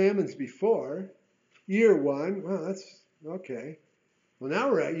had famines before. Year 1, well, that's okay. Well,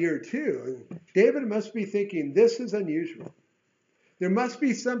 now we're at year 2. And David must be thinking, this is unusual. There must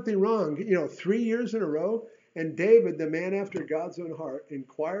be something wrong. 3 years in a row. And David, the man after God's own heart,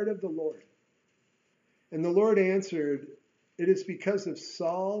 inquired of the Lord. And the Lord answered, it is because of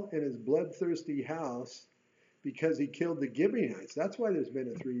Saul and his bloodthirsty house, because he killed the Gibeonites. That's why there's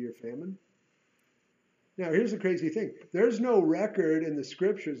been a 3-year famine. Now, here's the crazy thing. There's no record in the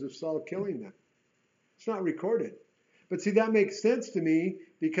scriptures of Saul killing them. It's not recorded. But see, that makes sense to me,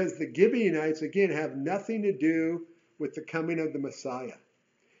 because the Gibeonites, again, have nothing to do with the coming of the Messiah.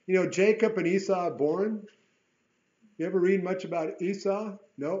 Jacob and Esau are born. You ever read much about Esau?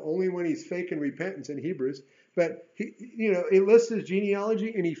 No, only when he's faking repentance in Hebrews. But it lists his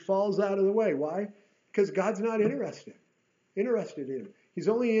genealogy and he falls out of the way. Why? Because God's not interested in him. He's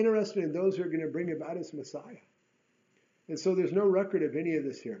only interested in those who are going to bring about his Messiah. And so there's no record of any of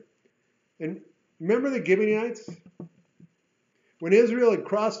this here. And remember the Gibeonites? When Israel had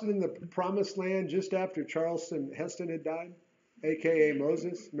crossed into the promised land just after Charlton Heston had died, a.k.a.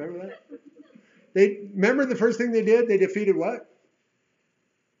 Moses, remember that? Remember the first thing they did? They defeated what?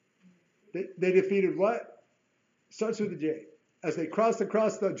 They defeated what? Starts with a J. As they crossed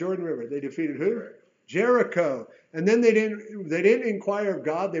across the Jordan River, they defeated who? Jericho. And then they didn't inquire of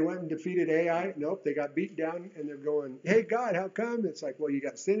God. They went and defeated Ai. Nope, they got beat down, and they're going, hey, God, how come? It's like, well, you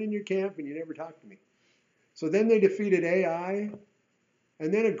got sin in your camp and you never talked to me. So then they defeated Ai,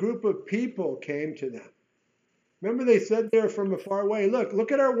 and then a group of people came to them. Remember, they said there from afar away,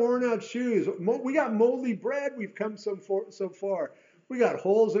 look at our worn out shoes. We got moldy bread. We've come so far. We got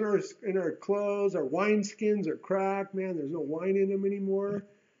holes in our clothes. Our wineskins are cracked. Man, there's no wine in them anymore.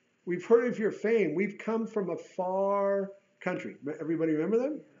 We've heard of your fame. We've come from a far country. Everybody remember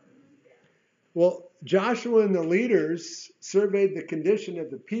them? Well, Joshua and the leaders surveyed the condition of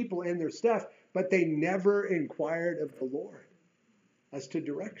the people and their stuff, but they never inquired of the Lord as to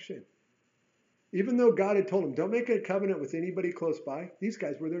direction. Even though God had told them, don't make a covenant with anybody close by, these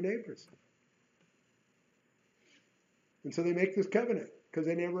guys were their neighbors. And so they make this covenant because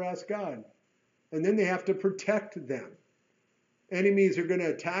they never asked God. And then they have to protect them. Enemies are going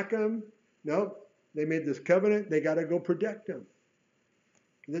to attack them. Nope. They made this covenant. They got to go protect them.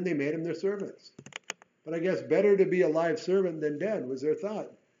 And then they made them their servants. But I guess better to be a live servant than dead was their thought.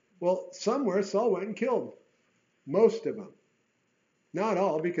 Well, somewhere Saul went and killed most of them. Not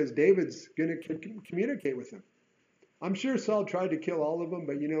all, because David's going to communicate with them. I'm sure Saul tried to kill all of them,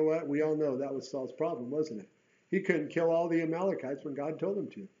 but you know what? We all know that was Saul's problem, wasn't it? He couldn't kill all the Amalekites when God told him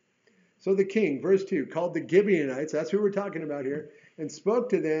to. So the king, verse 2, called the Gibeonites, that's who we're talking about here, and spoke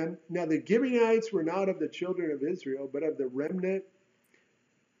to them. Now the Gibeonites were not of the children of Israel, but of the remnant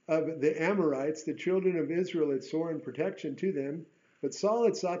of the Amorites. The children of Israel had sworn protection to them, but Saul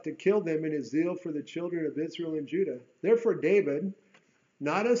had sought to kill them in his zeal for the children of Israel and Judah. Therefore David,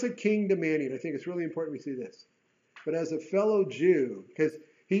 not as a king demanding, I think it's really important we see this, but as a fellow Jew, because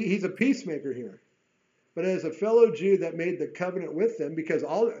he's a peacemaker here, but as a fellow Jew that made the covenant with them, because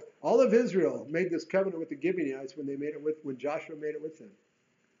all of Israel made this covenant with the Gibeonites when Joshua made it with them.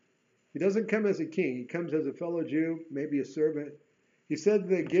 He doesn't come as a king. He comes as a fellow Jew, maybe a servant. He said to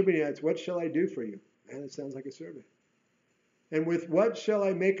the Gibeonites, what shall I do for you? Man, it sounds like a servant. And with what shall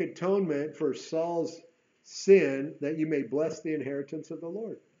I make atonement for Saul's sin, that you may bless the inheritance of the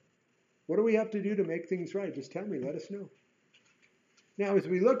Lord? What do we have to do to make things right? Just tell me. Let us know. Now, as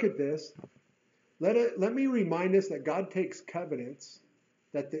we look at this, let me remind us that God takes covenants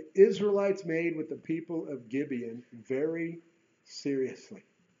that the Israelites made with the people of Gibeon very seriously.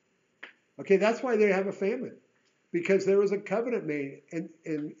 Okay, that's why they have a famine. Because there was a covenant made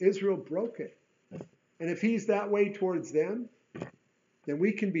and Israel broke it. And if he's that way towards them, then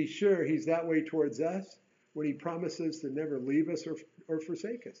we can be sure he's that way towards us when he promises to never leave us or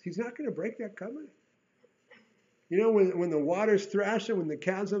forsake us. He's not going to break that covenant. You know, when the water's thrashing, when the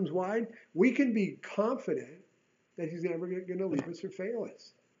chasm's wide, we can be confident that he's never going to leave us or fail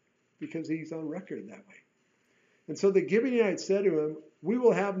us because he's on record that way. And so the Gibeonites said to him, we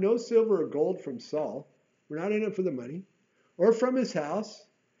will have no silver or gold from Saul. We're not in it for the money, or from his house,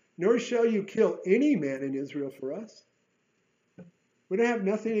 nor shall you kill any man in Israel for us. We don't have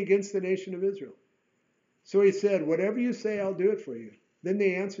nothing against the nation of Israel. So he said, whatever you say, I'll do it for you. Then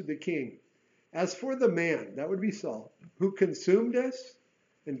they answered the king, as for the man, that would be Saul, who consumed us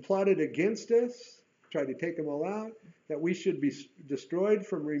and plotted against us, tried to take them all out, that we should be destroyed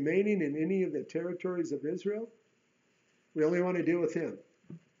from remaining in any of the territories of Israel, we only want to deal with him.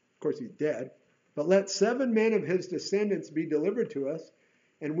 Of course, he's dead. But let 7 men of his descendants be delivered to us,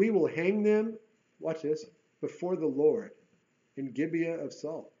 and we will hang them, watch this, before the Lord in Gibeah of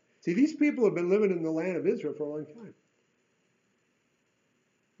Saul. See, these people have been living in the land of Israel for a long time.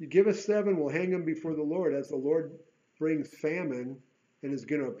 You give us 7, we'll hang them before the Lord as the Lord brings famine and is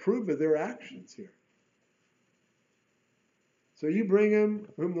going to approve of their actions here. So you bring them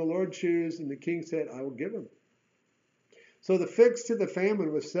whom the Lord choose, and the king said, I will give them. So the fix to the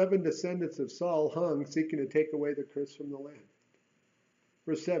famine was 7 descendants of Saul hung, seeking to take away the curse from the land.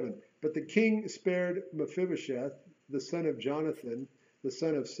 Verse 7, but the king spared Mephibosheth, the son of Jonathan, the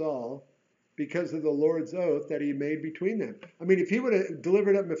son of Saul, because of the Lord's oath that he made between them. I mean, if he would have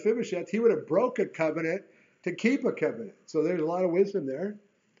delivered up Mephibosheth, he would have broke a covenant to keep a covenant. So there's a lot of wisdom there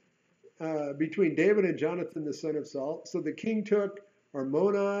between David and Jonathan, the son of Saul. So the king took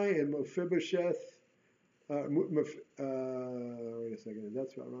Armoni and Mephibosheth. Wait a second,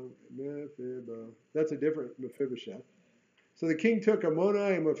 that's wrong. That's a different Mephibosheth. So the king took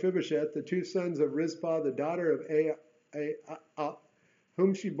Armoni and Mephibosheth, the 2 sons of Rizpah, the daughter of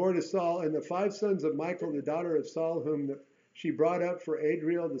whom she bore to Saul, and the 5 sons of Michal, the daughter of Saul, whom she brought up for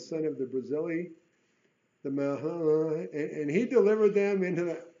Adriel, the son of the Barzillai, and he delivered them into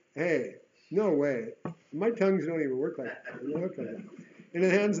the, hey, no way. My tongues don't even work like that. In the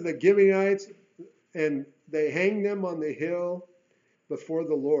hands of the Gibeonites, and they hanged them on the hill before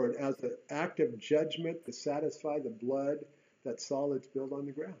the Lord as an act of judgment to satisfy the blood that Saul had spilled on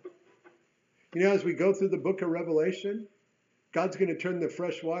the ground. You know, as we go through the book of Revelation, God's going to turn the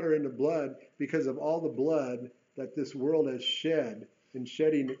fresh water into blood because of all the blood that this world has shed in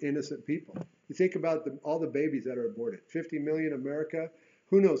shedding innocent people. You think about all the babies that are aborted. 50 million in America.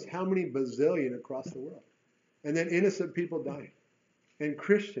 Who knows how many bazillion across the world. And then innocent people dying. And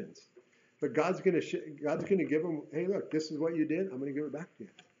Christians. But God's going to give them, hey, look, this is what you did. I'm going to give it back to you.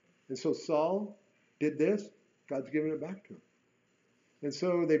 And so Saul did this. God's giving it back to him. And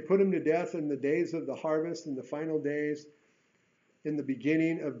so they put him to death in the days of the harvest, in the final days, in the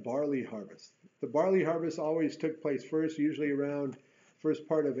beginning of barley harvest. The barley harvest always took place first, usually around first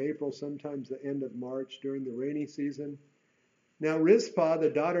part of April, sometimes the end of March during the rainy season. Now Rizpah, the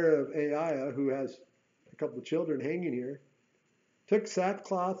daughter of Aiah, who has a couple of children hanging here, took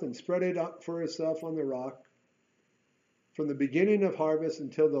sackcloth and spread it up for herself on the rock from the beginning of harvest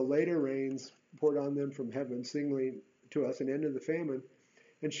until the later rains poured on them from heaven, signaling to us an end of the famine.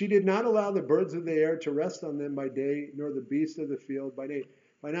 And she did not allow the birds of the air to rest on them by day, nor the beasts of the field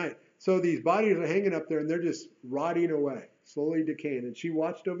by night. So these bodies are hanging up there, and they're just rotting away, slowly decaying. And she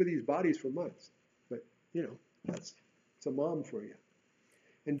watched over these bodies for months. But, you know, it's a mom for you.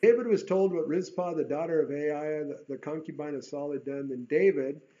 And David was told what Rizpah, the daughter of Aiah, the concubine of Saul, had done. Then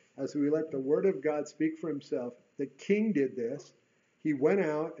David, as we let the word of God speak for himself, the king did this. He went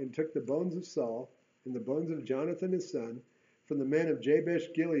out and took the bones of Saul and the bones of Jonathan his son from the men of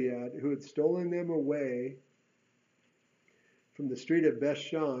Jabesh Gilead, who had stolen them away from the street of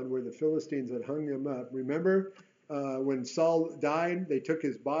Bethshan, where the Philistines had hung them up. Remember when Saul died, they took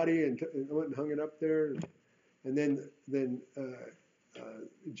his body and went and hung it up there. And then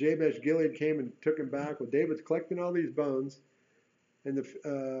Jabesh Gilead came and took him back. Well, David's collecting all these bones. And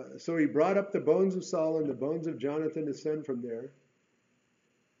so he brought up the bones of Saul and the bones of Jonathan his son from there.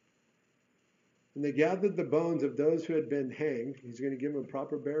 And they gathered the bones of those who had been hanged. He's going to give them a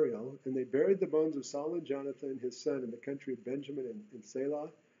proper burial. And they buried the bones of Saul and Jonathan his son in the country of Benjamin and Selah,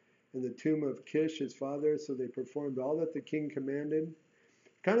 in the tomb of Kish his father. So they performed all that the king commanded.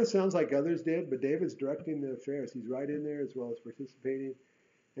 Kind of sounds like others did, but David's directing the affairs. He's right in there as well as participating.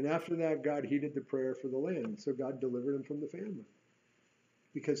 And after that, God heeded the prayer for the land. So God delivered him from the famine.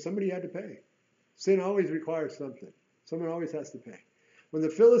 Because somebody had to pay. Sin always requires something. Someone always has to pay. When the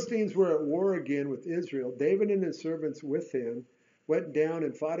Philistines were at war again with Israel, David and his servants with him went down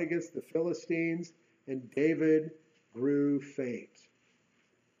and fought against the Philistines, and David grew faint.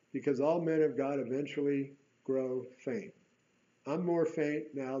 Because all men of God eventually grow faint. I'm more faint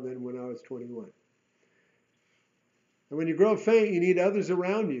now than when I was 21. And when you grow faint, you need others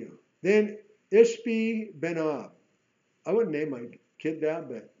around you. Then Ishbi-Benob, I wouldn't name my kid that,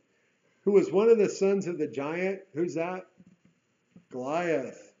 but who was one of the sons of the giant. Who's that?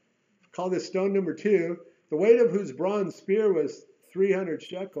 Goliath. Called this stone number 2, the weight of whose bronze spear was 300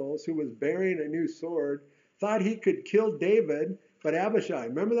 shekels, who was bearing a new sword, thought he could kill David, but Abishai,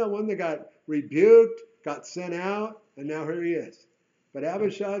 remember that one that got rebuked, got sent out, and now here he is. But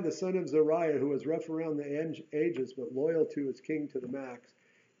Abishai, the son of Zeruiah, who was rough around the edges, but loyal to his king to the max,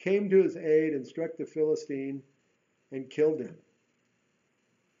 came to his aid and struck the Philistine and killed him.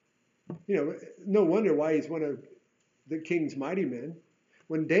 You know, no wonder why he's one of the king's mighty men.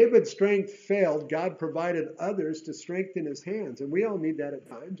 When David's strength failed, God provided others to strengthen his hands. And we all need that at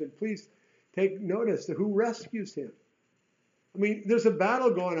times. And please take notice of who rescues him. I mean, there's a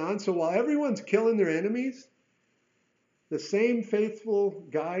battle going on. So while everyone's killing their enemies, the same faithful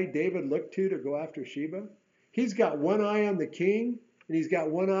guy David looked to go after Sheba, he's got one eye on the king, and he's got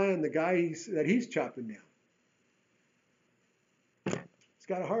one eye on the guy that he's chopping down. He's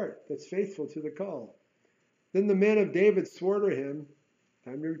got a heart that's faithful to the call. Then the men of David swore to him,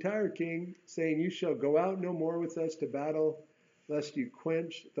 time to retire, king, saying, you shall go out no more with us to battle, lest you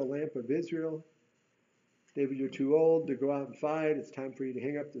quench the lamp of Israel. David, you're too old to go out and fight. It's time for you to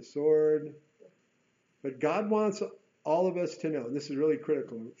hang up the sword. But God wants all of us to know, and this is really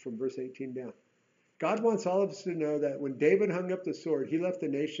critical from verse 18 down. God wants all of us to know that when David hung up the sword, he left the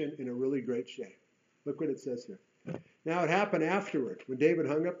nation in a really great shape. Look what it says here. Now it happened afterward, when David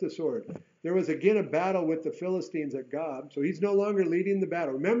hung up the sword. There was again a battle with the Philistines at Gob, so he's no longer leading the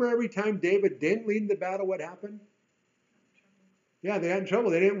battle. Remember every time David didn't lead the battle, what happened? Yeah, they got in trouble.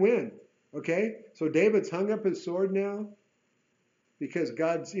 They didn't win. Okay? So David's hung up his sword now because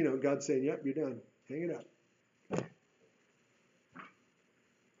God's saying, yep, you're done. Hang it up.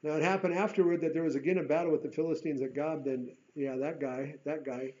 Now it happened afterward that there was again a battle with the Philistines at Gob. Then, yeah, that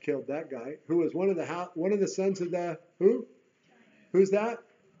guy killed that guy, who was one of the sons of the who? Who's that?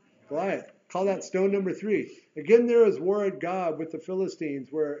 Goliath. Call that stone number 3. Again, there was war at Gob with the Philistines,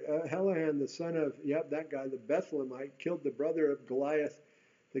 where Helahan, the son of that guy, the Bethlehemite, killed the brother of Goliath,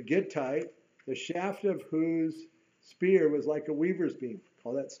 the Gittite, the shaft of whose spear was like a weaver's beam.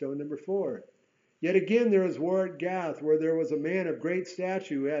 Call that stone number 4. Yet again there was war at Gath, where there was a man of great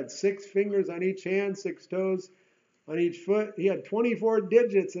stature who had 6 fingers on each hand, 6 toes on each foot. He had 24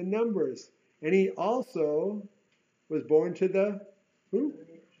 digits in numbers. And he also was born to the who?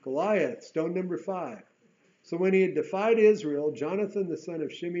 Goliath, stone number 5. So when he had defied Israel, Jonathan, the son of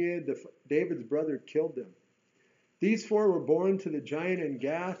Shimeah, David's brother, killed him. These 4 were born to the giant in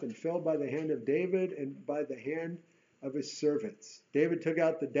Gath and fell by the hand of David and by the hand of his servants. David took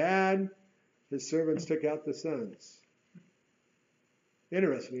out the dad. His servants took out the sons.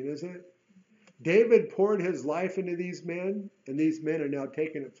 Interesting, isn't it? David poured his life into these men, and these men are now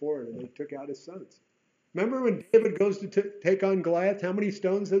taking it forward, and they took out his sons. Remember when David goes to take on Goliath, how many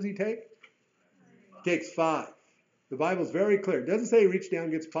stones does he take? He takes 5. The Bible's very clear. It doesn't say he reached down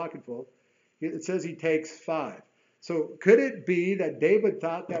and gets a pocket full. It says he takes 5. So could it be that David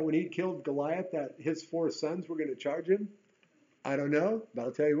thought that when he killed Goliath that his 4 sons were going to charge him? I don't know, but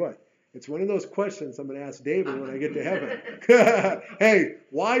I'll tell you what. It's one of those questions I'm going to ask David when I get to heaven. Hey,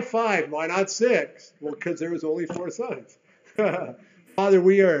 why 5? Why not 6? Well, because there was only 4 sons. Father,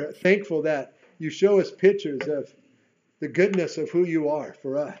 we are thankful that you show us pictures of the goodness of who you are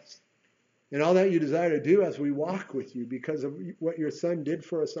for us and all that you desire to do as we walk with you because of what your Son did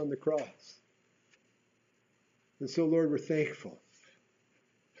for us on the cross. And so, Lord, we're thankful,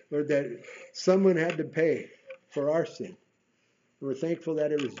 Lord, that someone had to pay for our sin. And we're thankful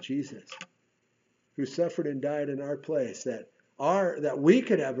that it was Jesus who suffered and died in our place, that we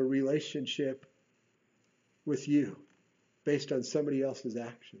could have a relationship with you based on somebody else's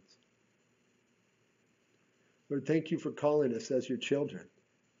actions. Lord, thank you for calling us as your children,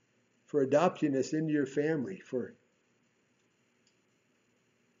 for adopting us into your family, for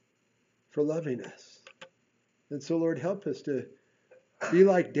loving us. And so, Lord, help us to be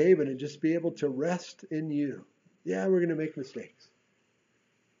like David and just be able to rest in you. Yeah, we're going to make mistakes.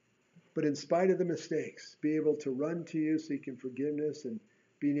 But in spite of the mistakes, be able to run to you seeking forgiveness and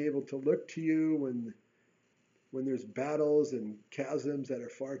being able to look to you when there's battles and chasms that are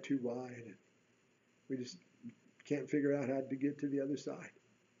far too wide. And we just can't figure out how to get to the other side.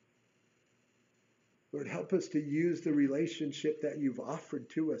 Lord, help us to use the relationship that you've offered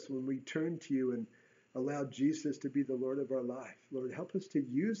to us when we turn to you and allow Jesus to be the Lord of our life. Lord, help us to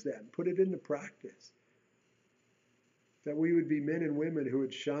use that and put it into practice. That we would be men and women who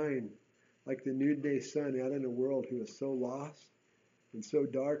would shine like the noonday sun out in a world who is so lost and so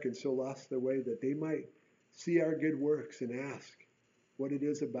dark and so lost their way, that they might see our good works and ask what it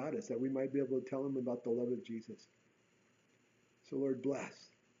is about us, that we might be able to tell them about the love of Jesus. So Lord, bless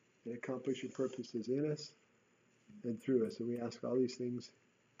and accomplish your purposes in us and through us. And we ask all these things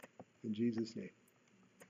in Jesus' name.